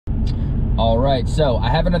All right, so I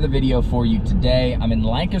have another video for you today. I'm in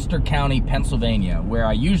Lancaster County, Pennsylvania, where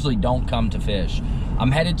I usually don't come to fish.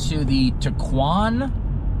 I'm headed to the Tucquan,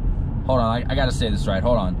 hold on, I gotta say this right,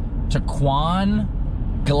 hold on. Tucquan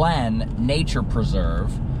Glen Natural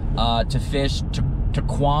Preserve to fish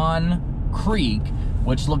Tucquan Creek,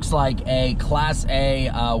 which looks like a Class A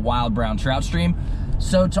Wild Brown Trout stream.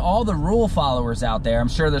 So to all the rule followers out there, I'm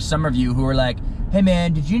sure there's some of you who are like, hey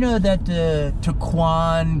man, did you know that the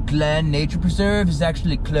Tucquan Glen Natural Preserve is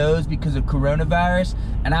actually closed because of coronavirus?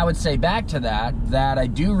 And I would say back to that I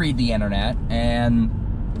do read the internet, and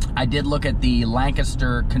I did look at the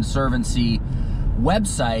Lancaster Conservancy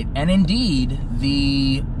website, and indeed,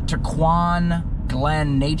 the Tucquan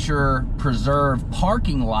Glen Nature Preserve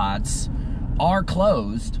parking lots are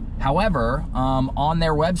closed. However, on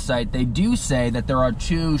their website, they do say that there are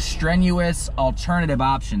two strenuous alternative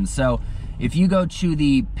options. So if you go to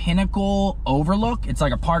the Pinnacle Overlook, it's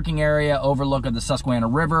like a parking area overlook of the Susquehanna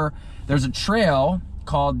River. There's a trail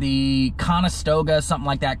called the Conestoga, something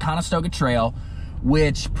like that, Conestoga Trail,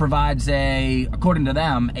 which provides according to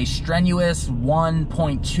them, a strenuous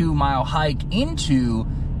 1.2 mile hike into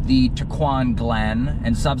the Tucquan Glen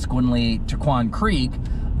and subsequently Tucquan Creek.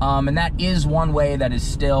 And that is one way that is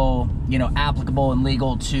still, applicable and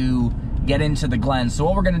legal to get into the Glen. So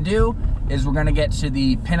what we're gonna do is we're gonna get to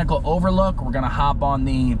the Pinnacle Overlook. We're gonna hop on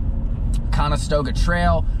the Conestoga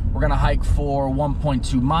Trail. We're gonna hike for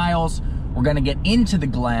 1.2 miles. We're gonna get into the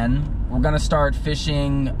Glen. We're gonna start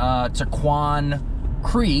fishing Tucquan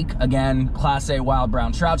Creek, again, Class A Wild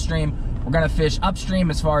Brown Trout stream. We're gonna fish upstream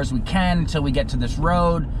as far as we can until we get to this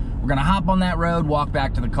road. We're gonna hop on that road, walk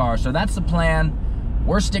back to the car. So that's the plan.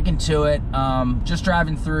 We're sticking to it. Just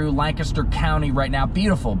driving through Lancaster County right now.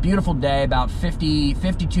 Beautiful, beautiful day, about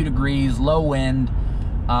 52 degrees, low wind.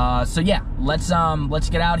 So yeah, let's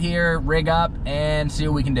get out here, rig up, and see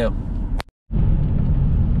what we can do.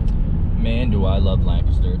 Man, do I love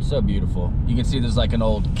Lancaster. It's so beautiful. You can see there's like an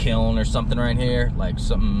old kiln or something right here, like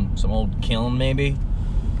some old kiln maybe.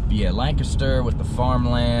 But yeah, Lancaster with the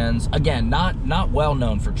farmlands. Again, not well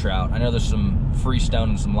known for trout. I know there's some freestone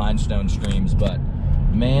and some limestone streams, but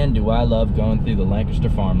man, do I love going through the Lancaster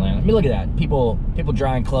farmland. I mean, look at that. People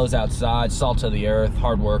drying clothes outside, salt of the earth,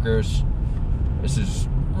 hard workers. This is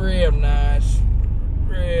real nice,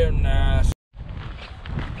 real nice.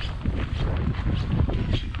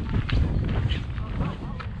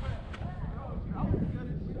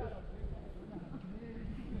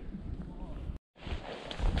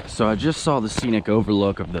 So I just saw the scenic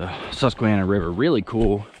overlook of the Susquehanna River. Really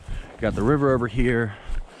cool. Got the river over here.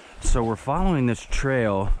 So we're following this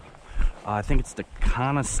trail. I think it's the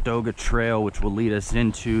Conestoga Trail, which will lead us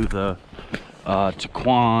into the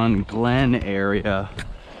Tucquan Glen area.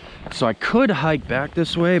 So I could hike back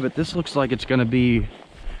this way, but this looks like it's gonna be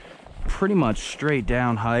pretty much straight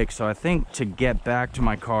down hike. So I think to get back to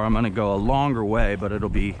my car, I'm gonna go a longer way, but it'll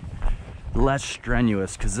be less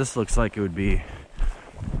strenuous, because this looks like it would be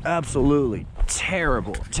absolutely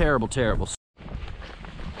terrible, terrible, terrible.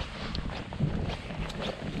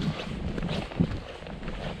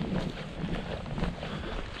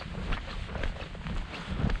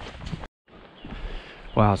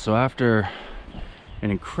 Wow, so after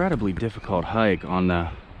an incredibly difficult hike on the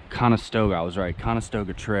Conestoga, I was right,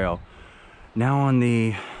 Conestoga Trail, now on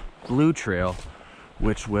the Blue Trail,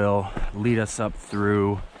 which will lead us up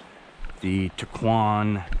through the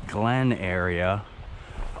Tucquan Glen area.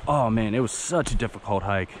 Oh man, it was such a difficult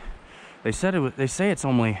hike. They say it's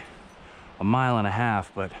only a mile and a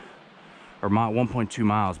half, or 1.2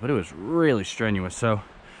 miles, but it was really strenuous. So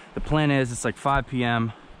the plan is, it's like 5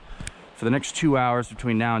 p.m. For the next 2 hours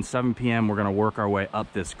between now and 7 p.m. we're gonna work our way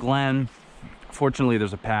up this glen. Fortunately,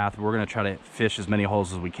 there's a path. We're gonna try to fish as many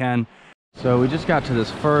holes as we can. So we just got to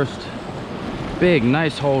this first big,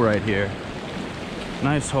 nice hole right here.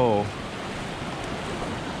 Nice hole.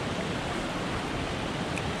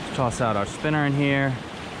 Let's toss out our spinner in here.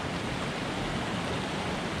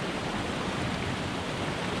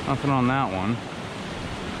 Nothing on that one.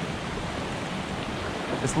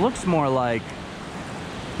 This looks more like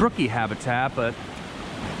brookie habitat, but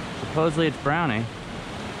supposedly it's brownie.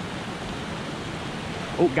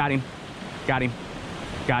 Oh, got him, got him,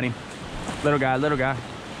 got him. Little guy, little guy,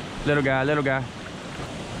 little guy, little guy.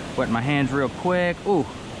 Wetting my hands real quick. Ooh,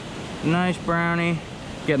 nice brownie.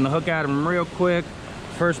 Getting the hook out of him real quick.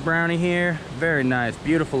 First brownie here, very nice,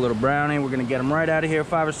 beautiful little brownie. We're gonna get him right out of here,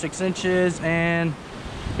 5 or 6 inches, and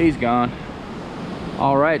he's gone.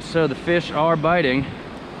 All right, so the fish are biting.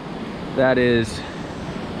 That is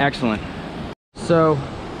excellent. So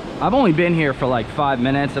I've only been here for like 5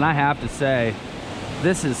 minutes, and I have to say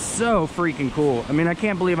This is so freaking cool. I mean, I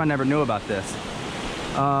can't believe I never knew about this.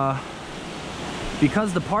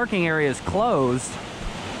 Because the parking area is closed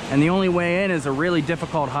and the only way in is a really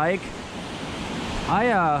difficult hike,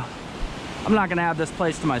 I'm not gonna have this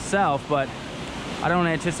place to myself, but I don't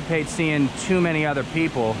anticipate seeing too many other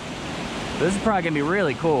people. This is probably gonna be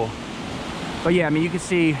really cool. But yeah, I mean, you can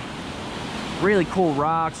see really cool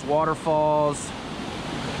rocks, waterfalls,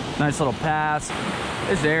 nice little paths.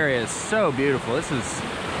 This area is so beautiful. This is,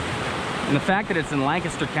 and the fact that it's in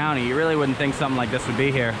Lancaster County, you really wouldn't think something like this would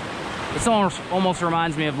be here. This almost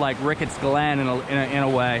reminds me of like Ricketts Glen in a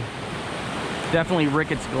way. Definitely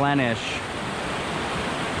Ricketts Glen-ish.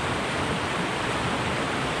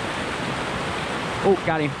 Oh,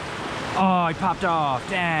 got him. Oh, he popped off,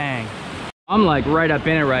 dang. I'm like right up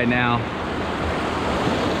in it right now.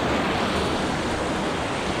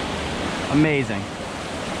 Amazing.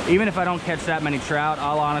 Even if I don't catch that many trout,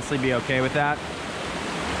 I'll honestly be okay with that.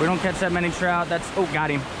 If we don't catch that many trout, that's, oh, got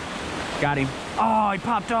him. Got him. Oh, he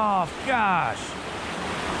popped off, gosh.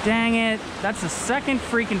 Dang it. That's the second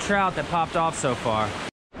freaking trout that popped off so far.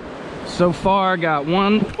 So far, got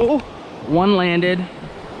one landed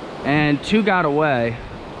and 2 got away.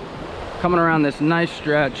 Coming around this nice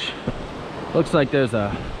stretch. Looks like there's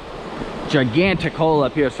a gigantic hole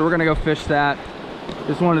up here, so we're gonna go fish that.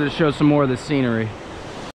 Just wanted to show some more of the scenery.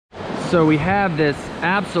 So we have this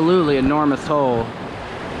absolutely enormous hole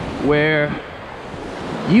where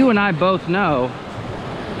you and I both know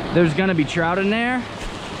there's gonna be trout in there.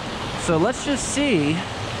 So let's just see,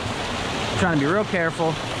 I'm trying to be real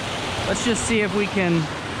careful. Let's just see if we can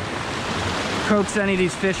coax any of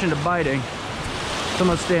these fish into biting. So I'm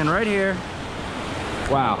gonna stand right here.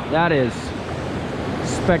 Wow, that is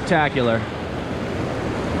spectacular.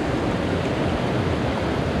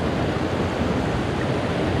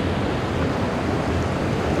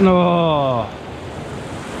 Oh,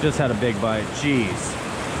 just had a big bite, jeez.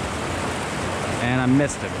 And I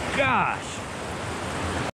missed him, gosh.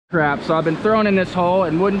 Crap, so I've been thrown in this hole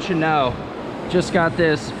and wouldn't you know, just got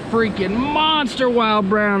this freaking monster wild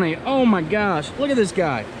brownie. Oh my gosh, look at this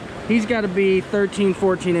guy. He's gotta be 13,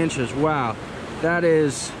 14 inches, wow.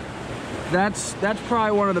 That's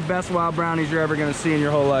probably one of the best wild brownies you're ever gonna see in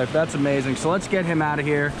your whole life. That's amazing. So let's get him out of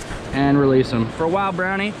here and release him. For a wild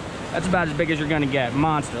brownie, that's about as big as you're gonna get.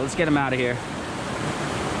 Monster. Let's get him out of here.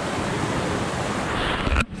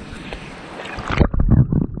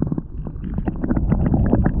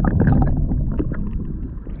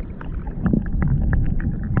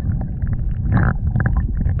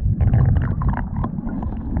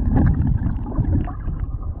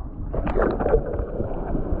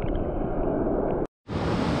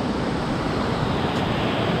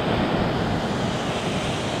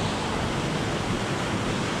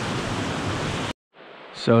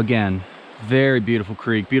 So again, very beautiful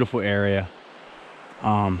creek, beautiful area.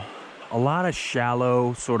 A lot of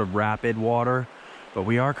shallow, sort of rapid water, but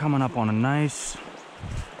we are coming up on a nice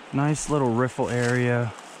little riffle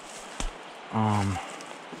area.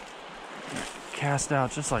 Cast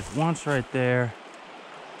out just like once right there,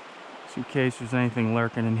 just in case there's anything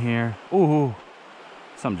lurking in here. Ooh,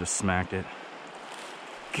 something just smacked it.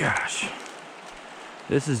 Gosh,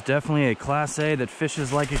 this is definitely a Class A that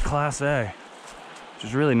fishes like a Class A. Which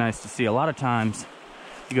is really nice to see. A lot of times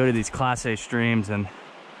you go to these Class A streams and,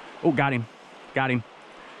 oh, got him, got him,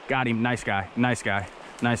 got him. Nice guy, nice guy,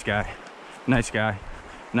 nice guy, nice guy,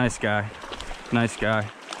 nice guy, nice guy.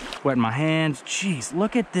 Wetting my hands. Jeez,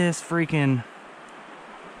 look at this freaking,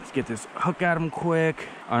 let's get this hook at him quick.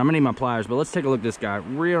 All right, I'm gonna need my pliers, but let's take a look at this guy.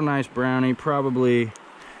 Real nice brownie, probably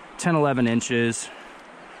 10, 11 inches.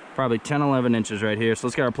 Probably 10, 11 inches right here. So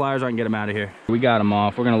let's get our pliers on and get him out of here. We got him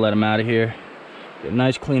off. We're gonna let him out of here. Get a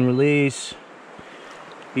nice clean release.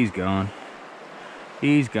 He's gone.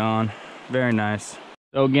 He's gone. Very nice.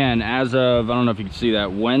 So again, as of, I don't know if you can see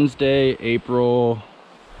that, Wednesday, April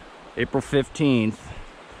 15th,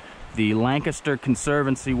 the Lancaster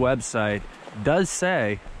Conservancy website does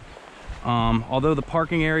say, although the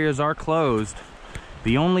parking areas are closed,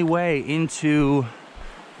 the only way into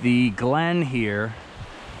the Glen here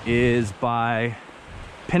is by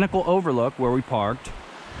Pinnacle Overlook, where we parked,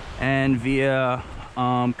 and via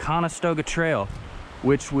Conestoga Trail,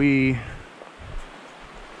 which we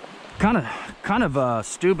kind of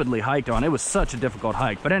stupidly hiked on. It was such a difficult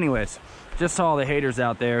hike. But anyways, just saw all the haters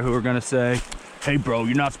out there who are gonna say, hey bro,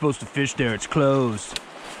 you're not supposed to fish there, it's closed.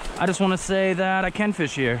 I just want to say that I can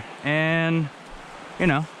fish here, and you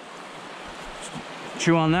know,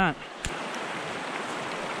 chew on that.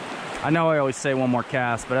 I know I always say one more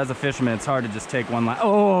cast, but as a fisherman, it's hard to just take one line.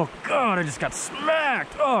 Oh God, I just got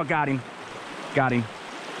smacked. Oh, got him. Got him.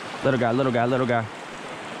 Little guy, little guy, little guy.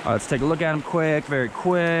 Let's take a look at them quick, very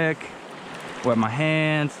quick. Wet my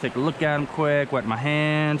hands, take a look at them quick, wet my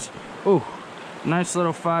hands. Ooh, nice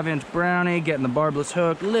little 5-inch brownie, getting the barbless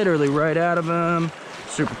hook literally right out of him.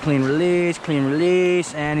 Super clean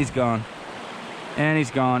release, and he's gone. And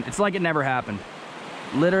he's gone. It's like it never happened.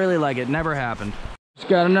 Literally like it never happened. Just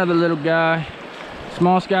got another little guy.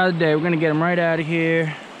 Smallest guy of the day. We're gonna get him right out of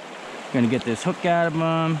here. Gonna get this hook out of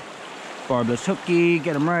him. Barbless hooky,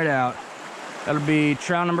 get him right out. That'll be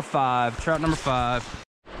trout number 5. Trout number 5.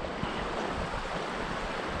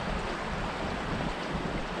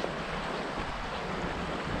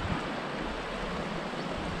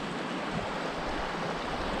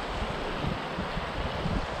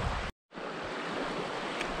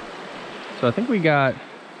 So I think we got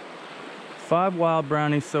 5 wild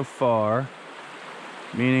brownies so far,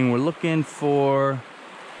 meaning we're looking for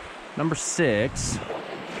number 6.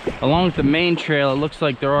 Along with the main trail, it looks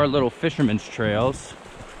like there are little fishermen's trails,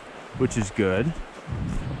 which is good.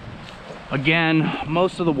 Again,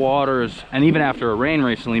 most of the water is, and even after a rain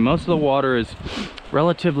recently, most of the water is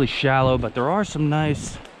relatively shallow, but there are some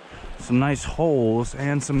nice holes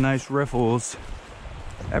and some nice riffles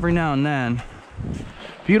every now and then.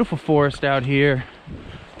 Beautiful forest out here.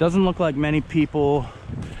 Doesn't look like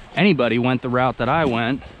anybody went the route that I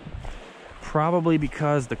went. Probably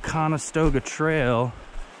because the Conestoga Trail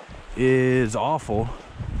is awful.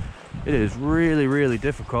 It is really, really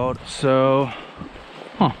difficult. So,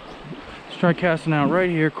 let's try casting out right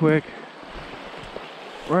here quick.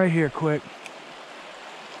 Right here quick.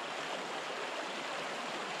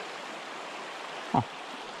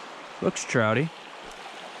 Looks trouty.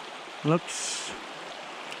 Looks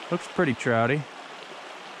pretty trouty.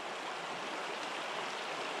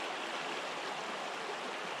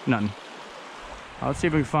 Nothing. Let's see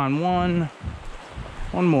if we can find one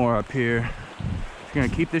more up here. We're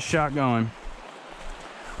gonna keep this shot going.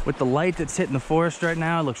 With the light that's hitting the forest right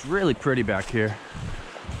now, it looks really pretty back here.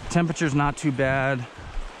 Temperature's not too bad.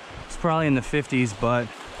 It's probably in the 50s, but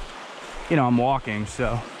you know, I'm walking,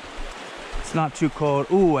 so it's not too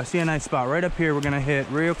cold. Ooh, I see a nice spot right up here. We're gonna hit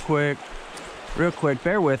real quick. Real quick,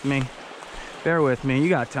 bear with me. Bear with me. You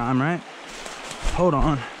got time, right? Hold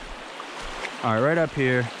on. All right, right up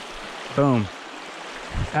here. Boom.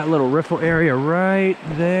 That little riffle area right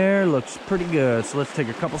there looks pretty good. So let's take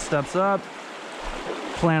a couple steps up,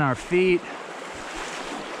 plant our feet,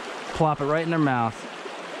 plop it right in their mouth.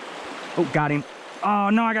 Oh, got him.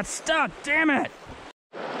 Oh no, I got stuck, damn it.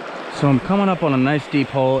 So I'm coming up on a nice deep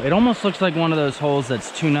hole. It almost looks like one of those holes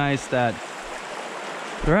that's too nice that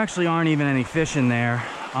there actually aren't even any fish in there.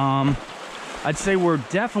 I'd say we're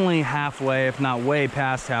definitely halfway, if not way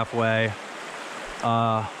past halfway,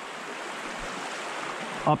 up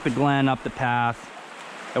the glen, up the path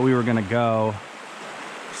that we were gonna go.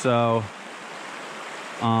 So,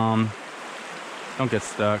 don't get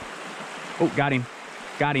stuck. Oh, got him,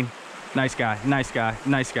 got him. Nice guy, nice guy,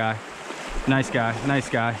 nice guy, nice guy, nice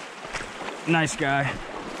guy, nice guy,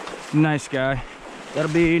 nice guy.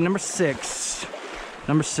 That'll be number 6.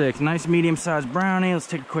 Number 6, nice medium-sized brownie. Let's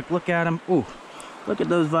take a quick look at him. Ooh, look at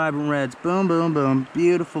those vibrant reds. Boom, boom, boom.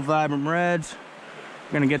 Beautiful vibrant reds.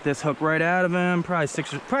 We're gonna get this hook right out of him. Probably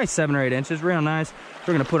 7 or 8 inches. Real nice.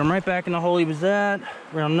 We're gonna put him right back in the hole he was at.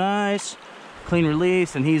 Real nice. Clean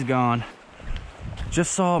release, and he's gone.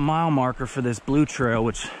 Just saw a mile marker for this blue trail,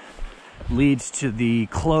 which leads to the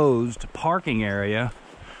closed parking area,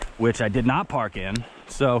 which I did not park in.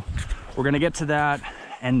 So we're gonna get to that,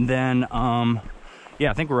 and then yeah,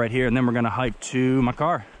 I think we're right here, and then we're gonna hike to my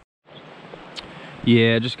car.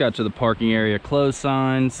 Yeah, just got to the parking area, closed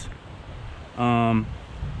signs.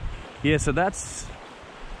 Yeah, so that's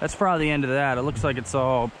probably the end of that. It looks like it's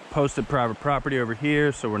all posted private property over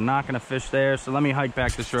here, so we're not gonna fish there. So let me hike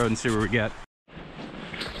back this road and see where we get.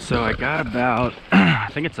 So I got about, I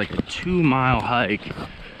think it's like a 2-mile hike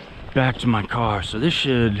back to my car. So this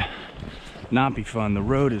should not be fun. The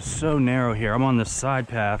road is so narrow here. I'm on this side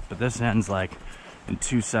path, but this ends like in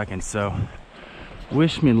 2 seconds. So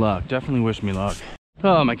wish me luck, definitely wish me luck.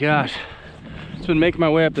 Oh my gosh, it's been making my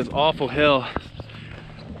way up this awful hill.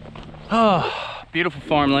 Oh, beautiful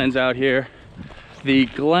farmlands out here. The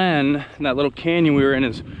glen, that little canyon we were in,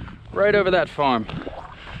 is right over that farm.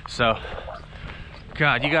 So,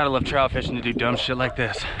 God, you gotta love trout fishing to do dumb shit like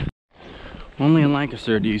this. Only in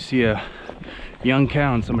Lancaster do you see a young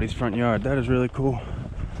cow in somebody's front yard. That is really cool.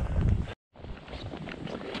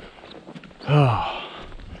 Oh,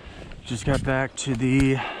 just got back to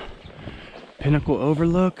the Pinnacle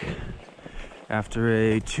Overlook after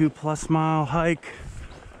a 2+ mile hike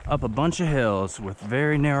up a bunch of hills with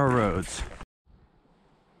very narrow roads.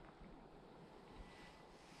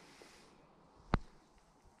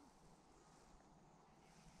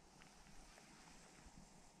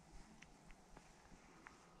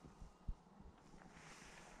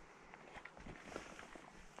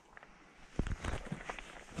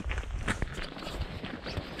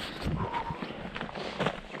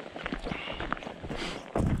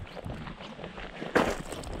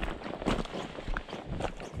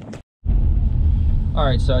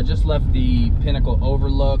 right, so I just left the Pinnacle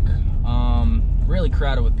Overlook. Really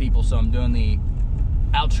crowded with people, so I'm doing the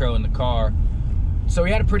outro in the car. So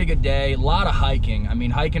we had a pretty good day, a lot of hiking. I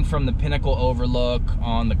mean, hiking from the Pinnacle Overlook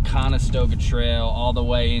on the Conestoga Trail all the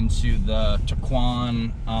way into the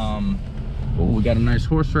Tucquan. Oh, we got a nice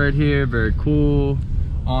horse right here, very cool.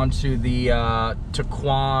 Onto the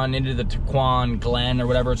Tucquan, into the Tucquan Glen or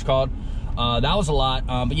whatever it's called. That was a lot,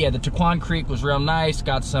 but yeah, the Tucquan Creek was real nice.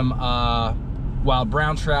 Got some wild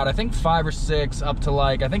brown trout, I think 5 or 6, up to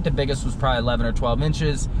like, I think the biggest was probably 11 or 12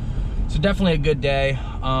 inches. So definitely a good day.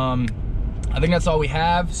 I think that's all we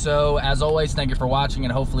have. So as always, thank you for watching,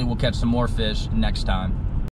 and hopefully we'll catch some more fish next time.